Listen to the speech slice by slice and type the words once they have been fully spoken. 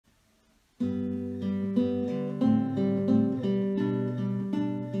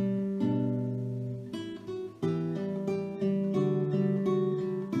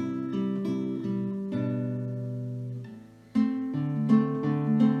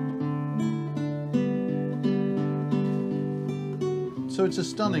So it's a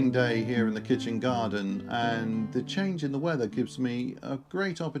stunning day here in the kitchen garden, and the change in the weather gives me a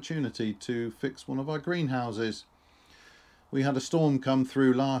great opportunity to fix one of our greenhouses. We had a storm come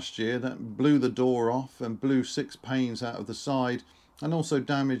through last year that blew the door off and blew 6 panes out of the side, and also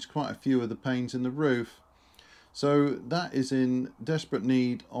damaged quite a few of the panes in the roof. So that is in desperate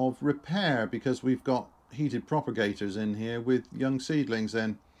need of repair because we've got heated propagators in here with young seedlings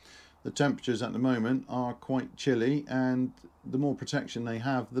in. The temperatures at the moment are quite chilly, and the more protection they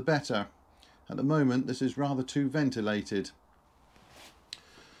have, the better. At the moment, this is rather too ventilated.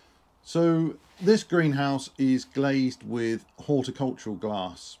 So this greenhouse is glazed with horticultural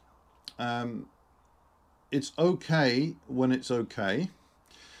glass. It's okay when it's okay,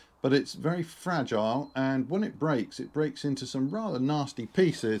 but it's very fragile, and when it breaks into some rather nasty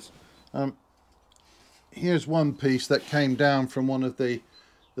pieces. Here's one piece that came down from one of the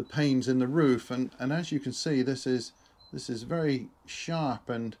panes in the roof, and as you can see, this is very sharp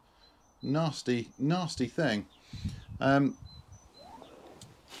and nasty thing.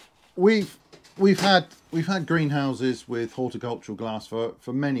 We've had greenhouses with horticultural glass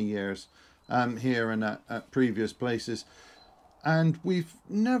for many years here and at previous places, and we've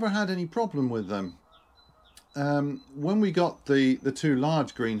never had any problem with them. When we got the 2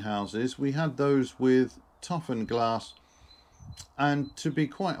 large greenhouses, we had those with toughened glass. And to be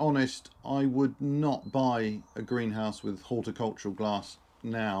quite honest, I would not buy a greenhouse with horticultural glass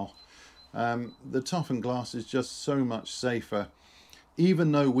now. The toughened glass is just so much safer.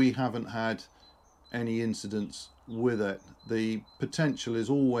 Even though we haven't had any incidents with it, the potential is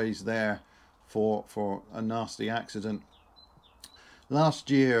always there for a nasty accident. Last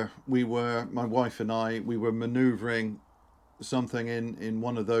year, my wife and I, we were manoeuvring something in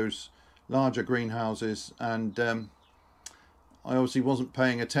one of those larger greenhouses, and I obviously wasn't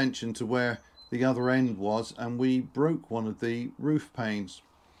paying attention to where the other end was, and we broke one of the roof panes.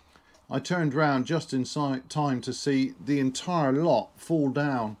 I turned round just in time to see the entire lot fall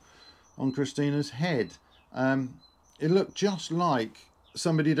down on Christina's head. It looked just like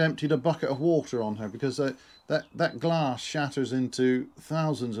somebody had emptied a bucket of water on her, because that glass shatters into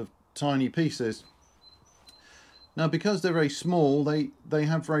thousands of tiny pieces. Now, because they're very small, they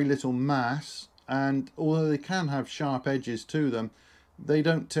have very little mass, and although they can have sharp edges to them, they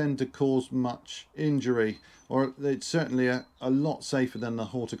don't tend to cause much injury, or it's certainly a lot safer than the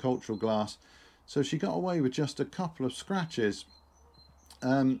horticultural glass. So she got away with just a couple of scratches.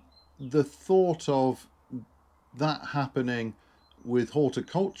 The thought of that happening with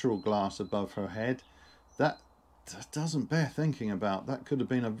horticultural glass above her head, that doesn't bear thinking about. That could have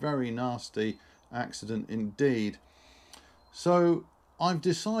been a very nasty accident indeed. So I've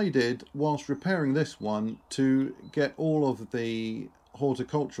decided, whilst repairing this one, to get all of the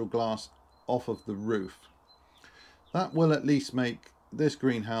horticultural glass off of the roof. That will at least make this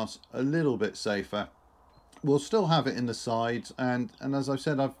greenhouse a little bit safer. We'll still have it in the sides, and as I've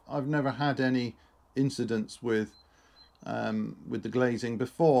said, I've never had any incidents with the glazing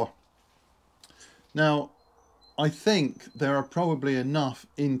before. Now, I think there are probably enough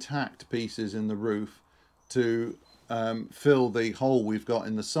intact pieces in the roof to fill the hole we've got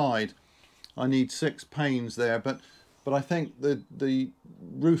in the side. I need 6 panes there, but I think the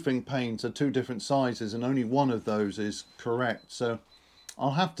roofing panes are 2 different sizes, and only one of those is correct. So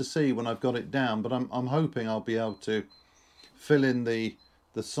I'll have to see when I've got it down, but I'm hoping I'll be able to fill in the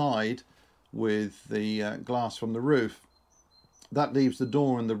side with the glass from the roof. That leaves the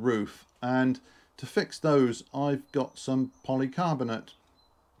door and the roof, and to fix those I've got some polycarbonate.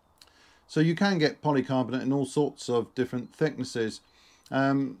 So you can get polycarbonate in all sorts of different thicknesses.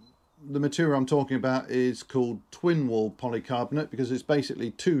 The material I'm talking about is called twin wall polycarbonate, because it's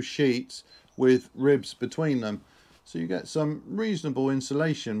basically 2 sheets with ribs between them. So you get some reasonable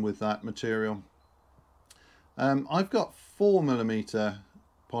insulation with that material. I've got 4mm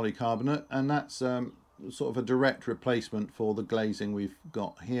polycarbonate, and that's sort of a direct replacement for the glazing we've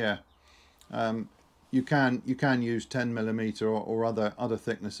got here. You can use 10mm or other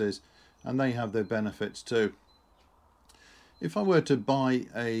thicknesses, and they have their benefits too. If I were to buy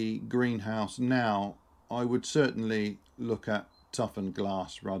a greenhouse now, I would certainly look at toughened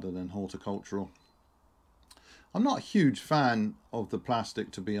glass rather than horticultural. I'm not a huge fan of the plastic,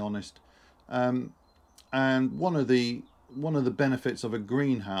 to be honest, and one of the benefits of a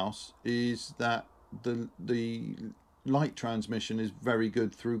greenhouse is that the light transmission is very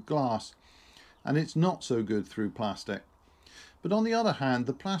good through glass, and it's not so good through plastic. But on the other hand,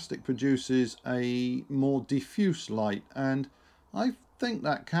 the plastic produces a more diffuse light, and I think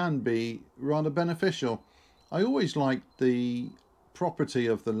that can be rather beneficial. I always liked the property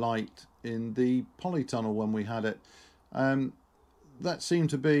of the light in the polytunnel when we had it. that seemed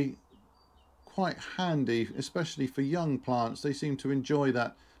to be quite handy, especially for young plants. They seem to enjoy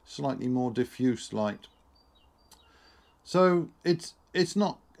that slightly more diffuse light. So it's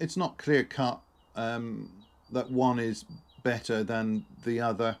not clear cut that one is better than the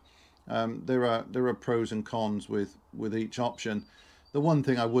other. There are pros and cons with each option. The one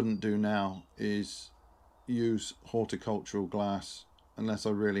thing I wouldn't do now is use horticultural glass unless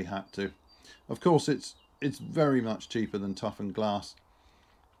I really had to. Of course, it's very much cheaper than toughened glass,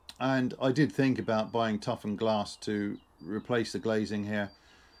 and I did think about buying toughened glass to replace the glazing here,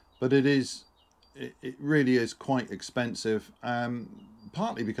 but it really is quite expensive,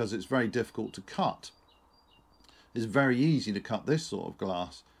 partly because it's very difficult to cut. It's very easy to cut this sort of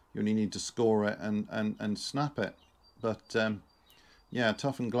glass. You only need to score it and snap it, but yeah,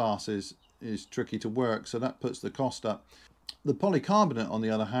 toughened glass is tricky to work, so that puts the cost up. The polycarbonate, on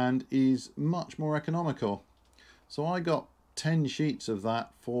the other hand, is much more economical. So I got 10 sheets of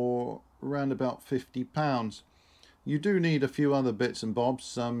that for around about £50. You do need a few other bits and bobs,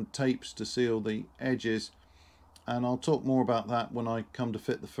 some tapes to seal the edges, and I'll talk more about that when I come to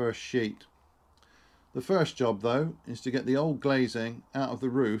fit the first sheet. The first job, though, is to get the old glazing out of the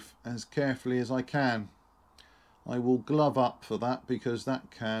roof as carefully as I can. I will glove up for that because that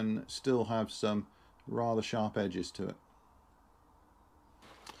can still have some rather sharp edges to it.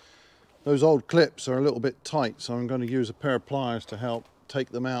 Those old clips are a little bit tight, so I'm going to use a pair of pliers to help take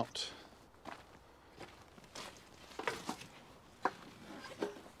them out.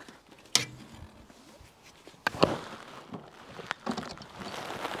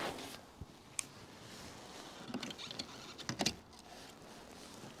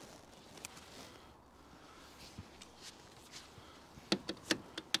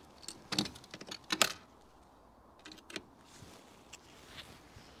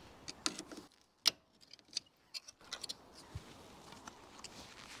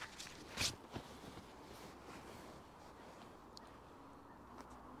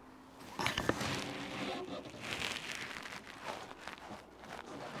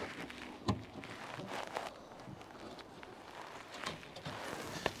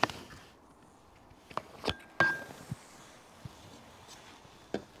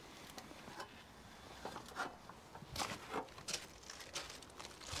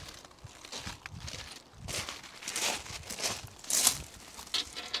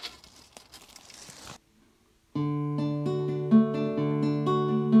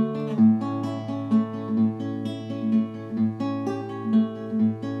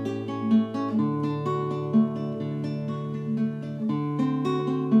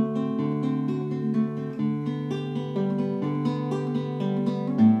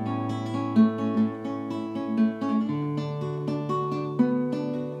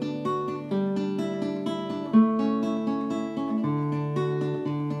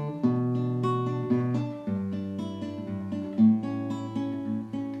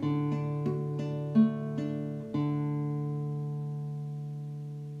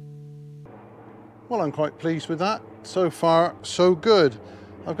 Well, I'm quite pleased with that. So far, so good.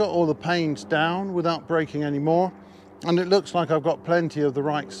 I've got all the panes down without breaking any more, and it looks like I've got plenty of the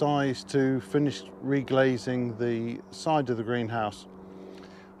right size to finish reglazing the side of the greenhouse.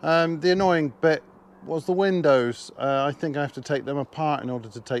 The annoying bit was the windows. I think I have to take them apart in order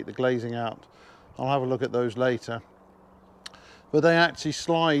to take the glazing out. I'll have a look at those later. But they actually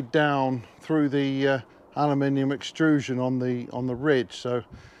slide down through the aluminium extrusion on the ridge, so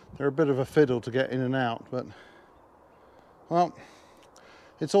they're a bit of a fiddle to get in and out, but well,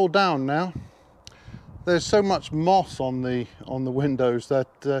 it's all down now. There's so much moss on the windows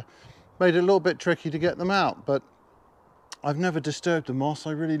that made it a little bit tricky to get them out, but I've never disturbed the moss.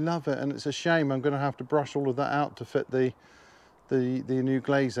 I really love it, and it's a shame I'm going to have to brush all of that out to fit the new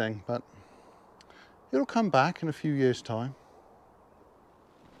glazing, but it'll come back in a few years' time.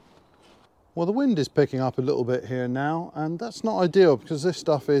 Well, the wind is picking up a little bit here now, and that's not ideal because this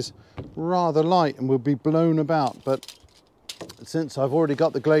stuff is rather light and will be blown about, but since I've already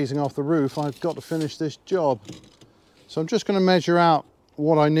got the glazing off the roof, I've got to finish this job. So I'm just going to measure out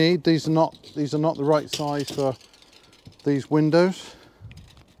what I need. These are not the right size for these windows.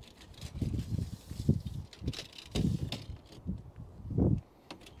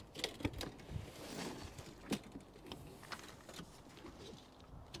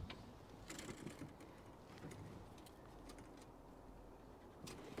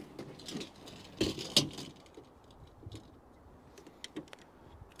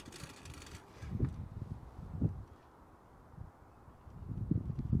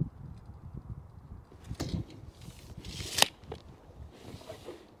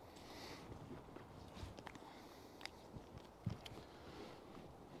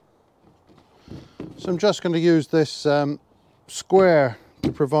 So I'm just going to use this square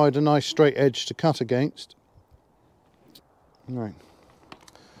to provide a nice straight edge to cut against. Right.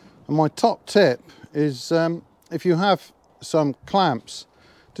 And my top tip is if you have some clamps,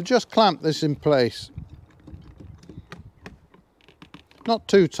 to just clamp this in place. Not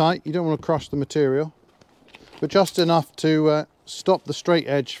too tight, you don't want to crush the material, but just enough to stop the straight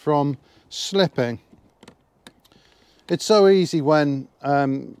edge from slipping. It's so easy when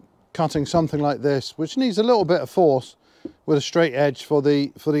cutting something like this, which needs a little bit of force with a straight edge, for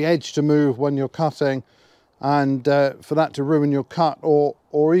the edge to move when you're cutting, and for that to ruin your cut,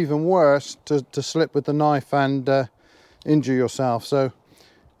 or even worse, to slip with the knife and injure yourself. So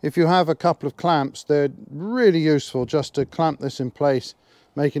if you have a couple of clamps, they're really useful just to clamp this in place,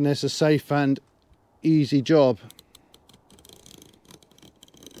 making this a safe and easy job.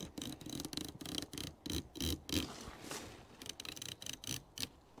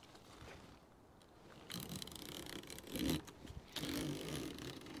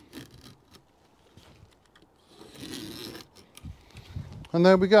 And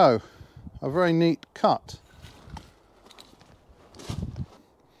there we go, a very neat cut.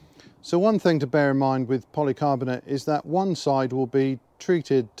 So one thing to bear in mind with polycarbonate is that one side will be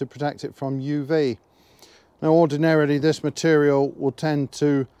treated to protect it from UV. Now ordinarily this material will tend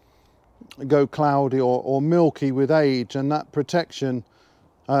to go cloudy or milky with age, and that protection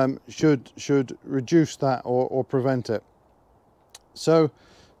should reduce that or prevent it. So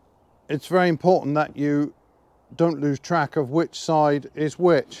it's very important that you don't lose track of which side is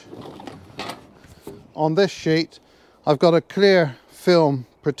which. On this sheet I've got a clear film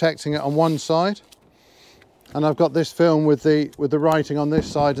protecting it on one side, and I've got this film with the writing on this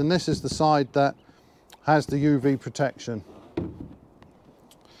side, and this is the side that has the UV protection.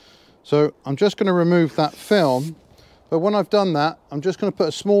 So I'm just going to remove that film, but when I've done that, I'm just going to put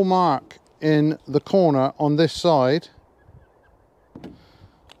a small mark in the corner on this side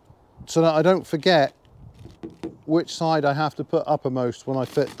so that I don't forget which side I have to put uppermost when I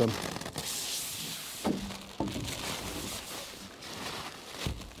fit them.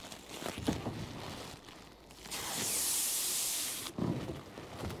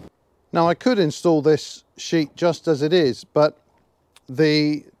 Now I could install this sheet just as it is, but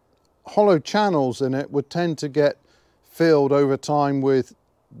the hollow channels in it would tend to get filled over time with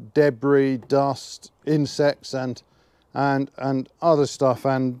debris, dust, insects and other stuff,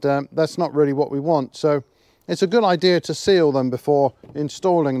 and that's not really what we want. So it's a good idea to seal them before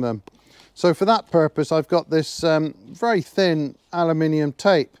installing them. So for that purpose I've got this very thin aluminium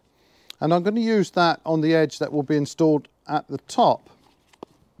tape, and I'm going to use that on the edge that will be installed at the top.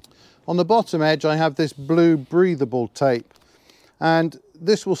 On the bottom edge I have this blue breathable tape, and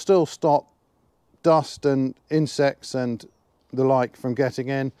this will still stop dust and insects and the like from getting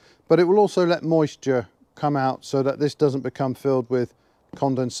in, but it will also let moisture come out so that this doesn't become filled with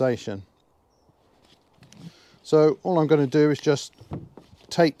condensation. So all I'm going to do is just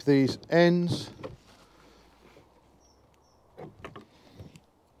tape these ends.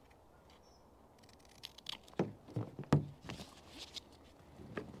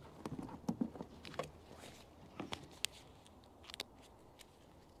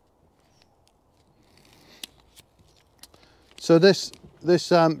 So this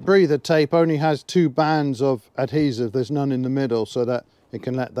breather tape only has 2 bands of adhesive, there's none in the middle, so that it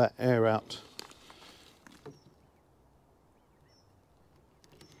can let that air out.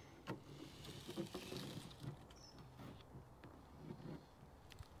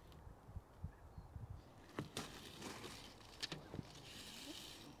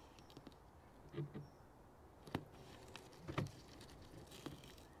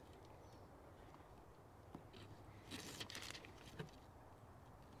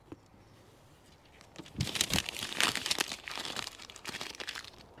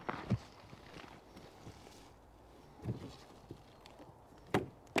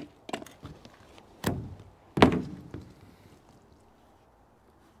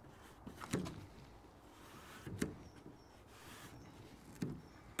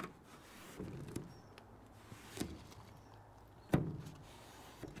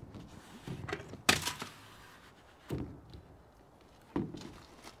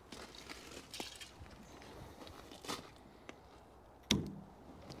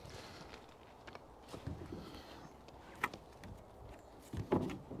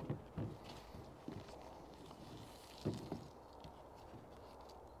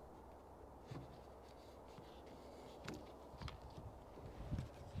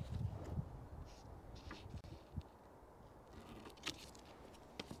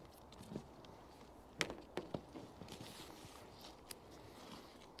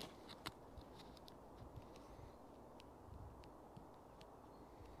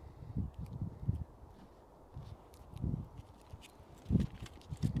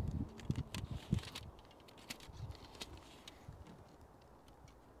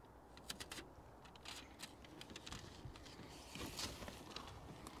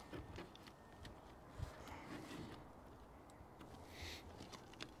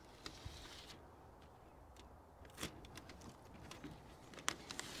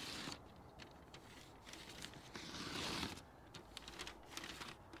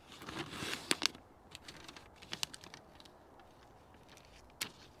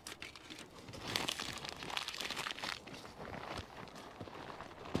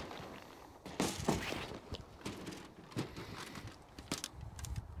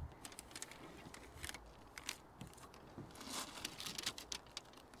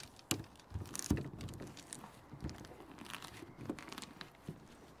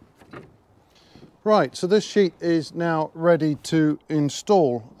 Right, so this sheet is now ready to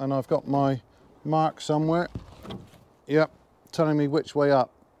install, and I've got my mark somewhere. Yep, telling me which way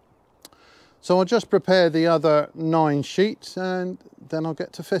up. So I'll just prepare the other 9 sheets and then I'll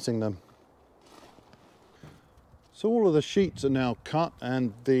get to fitting them. So all of the sheets are now cut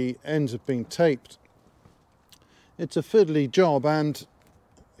and the ends have been taped. It's a fiddly job and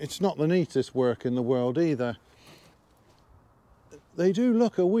it's not the neatest work in the world either. They do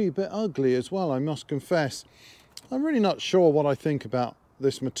look a wee bit ugly as well, I must confess. I'm really not sure what I think about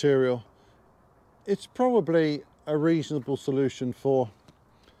this material. It's probably a reasonable solution for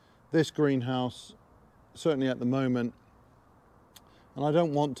this greenhouse, certainly at the moment, and I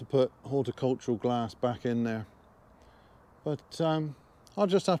don't want to put horticultural glass back in there, but I'll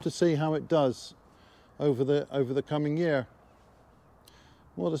just have to see how it does over the coming year.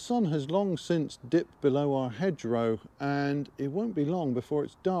 Well, the sun has long since dipped below our hedgerow and it won't be long before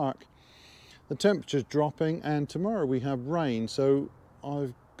it's dark. The temperature's dropping and tomorrow we have rain, so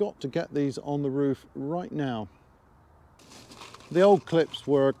I've got to get these on the roof right now. The old clips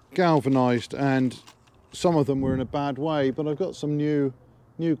were galvanised and some of them were in a bad way, but I've got some new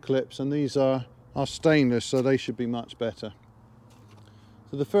clips and these are stainless, so they should be much better.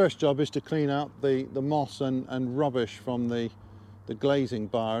 So the first job is to clean out the moss and rubbish from the glazing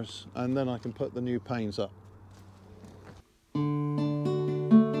bars, and then I can put the new panes up.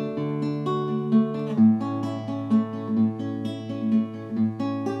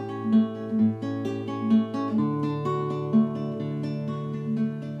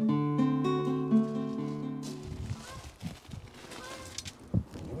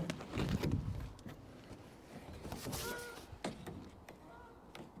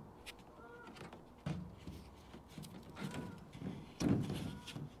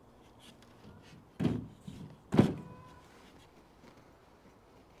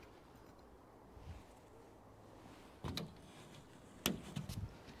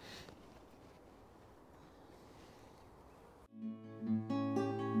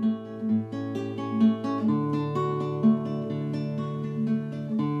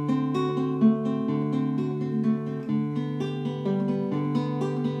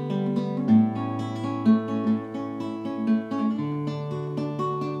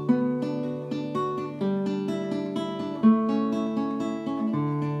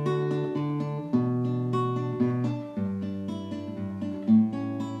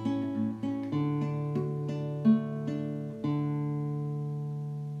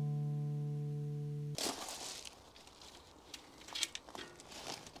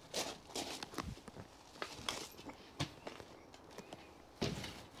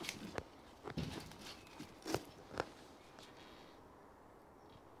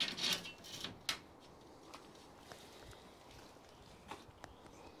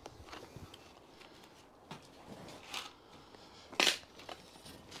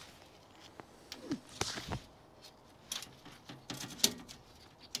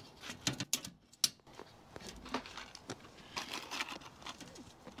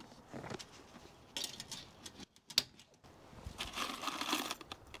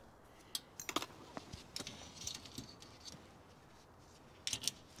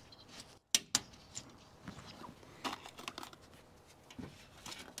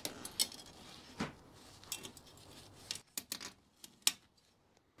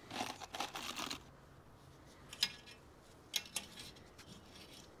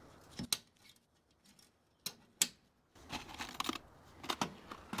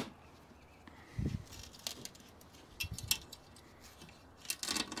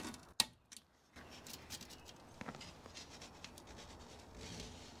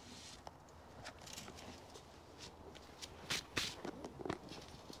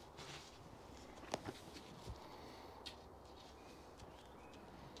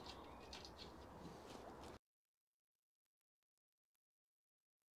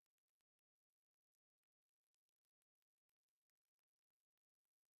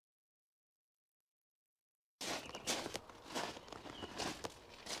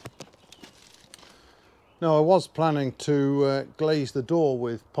 Now, I was planning to glaze the door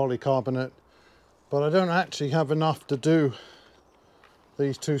with polycarbonate, but I don't actually have enough to do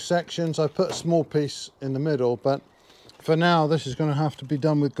these 2 sections. I put a small piece in the middle, but for now this is going to have to be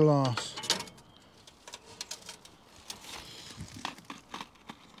done with glass.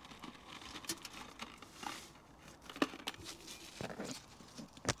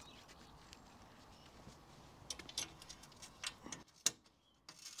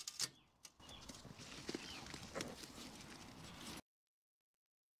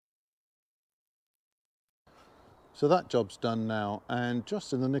 So that job's done now, and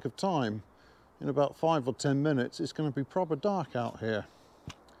just in the nick of time. in about 5 or 10 minutes it's going to be proper dark out here.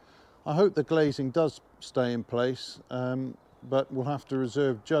 I hope the glazing does stay in place, but we'll have to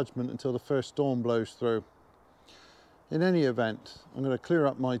reserve judgment until the first storm blows through. In any event, I'm going to clear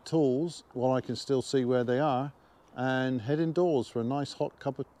up my tools while I can still see where they are and head indoors for a nice hot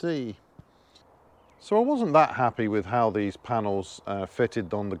cup of tea. So I wasn't that happy with how these panels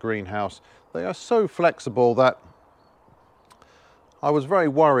fitted on the greenhouse. They are so flexible that I was very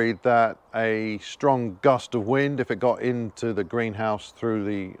worried that a strong gust of wind, if it got into the greenhouse through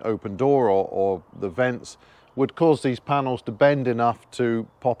the open door or the vents, would cause these panels to bend enough to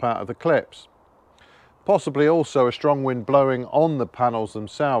pop out of the clips. Possibly also a strong wind blowing on the panels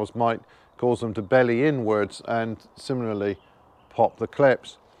themselves might cause them to belly inwards and similarly pop the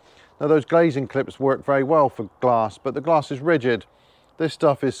clips. Now those glazing clips work very well for glass, but the glass is rigid. This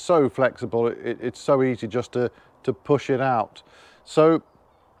stuff is so flexible, it's so easy just to push it out. So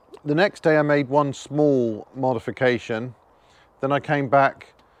the next day I made one small modification. Then I came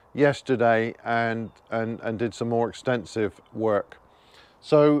back yesterday and did some more extensive work.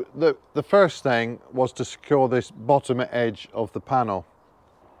 So the first thing was to secure this bottom edge of the panel.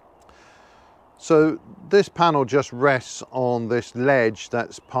 So this panel just rests on this ledge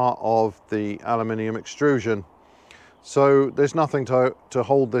that's part of the aluminium extrusion. So there's nothing to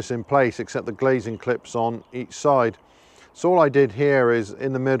hold this in place except the glazing clips on each side. So all I did here is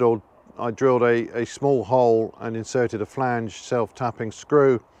in the middle I drilled a small hole and inserted a flange self-tapping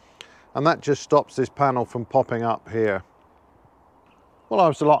screw, and that just stops this panel from popping up here. Well, I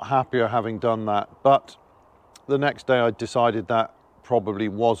was a lot happier having done that, but the next day I decided that probably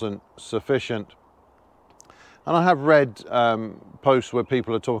wasn't sufficient. And I have read posts where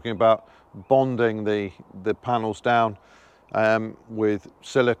people are talking about bonding the panels down with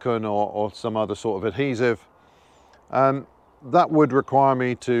silicone or some other sort of adhesive. That would require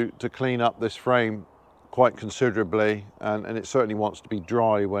me to clean up this frame quite considerably, and it certainly wants to be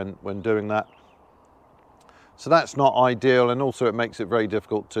dry when doing that. So that's not ideal, and also it makes it very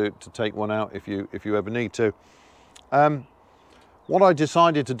difficult to take one out if you ever need to. What I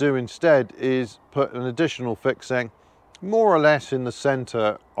decided to do instead is put an additional fixing more or less in the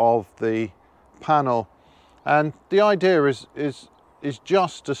center of the panel, and the idea is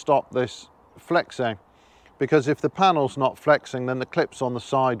just to stop this flexing, because if the panel's not flexing then the clips on the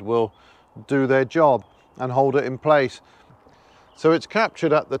side will do their job and hold it in place. So it's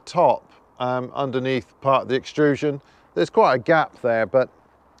captured at the top underneath part of the extrusion. There's quite a gap there, but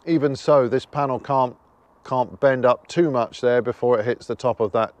even so this panel can't bend up too much there before it hits the top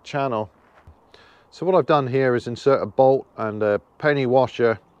of that channel. So what I've done here is insert a bolt and a penny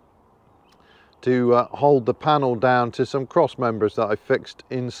washer to hold the panel down to some cross members that I fixed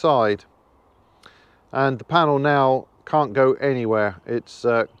inside. And the panel now can't go anywhere. It's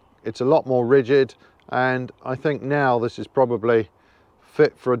a lot more rigid, and I think now this is probably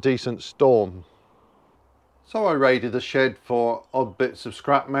fit for a decent storm. So I raided the shed for odd bits of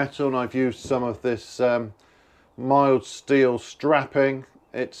scrap metal, and I've used some of this mild steel strapping.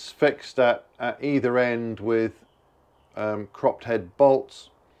 It's fixed at either end with cropped head bolts,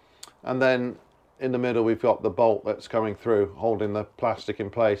 and then in the middle we've got the bolt that's coming through holding the plastic in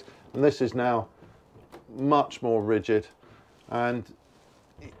place, and this is now much more rigid, and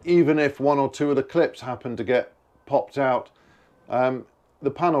even if one or two of the clips happen to get popped out, the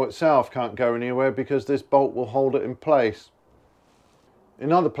panel itself can't go anywhere because this bolt will hold it in place.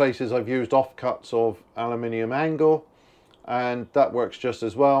 In other places I've used offcuts of aluminium angle, and that works just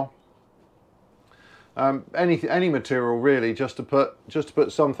as well. Any material really, just to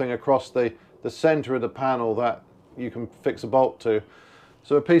put something across the center of the panel that you can fix a bolt to.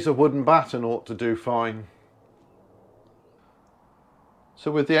 So a piece of wooden batten ought to do fine.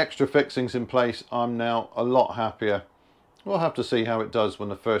 So with the extra fixings in place, I'm now a lot happier. We'll have to see how it does when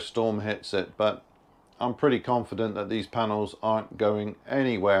the first storm hits it, but I'm pretty confident that these panels aren't going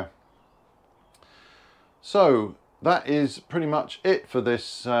anywhere. So that is pretty much it for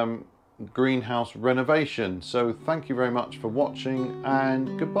this greenhouse renovation. So thank you very much for watching,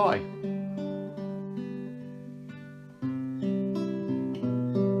 and goodbye.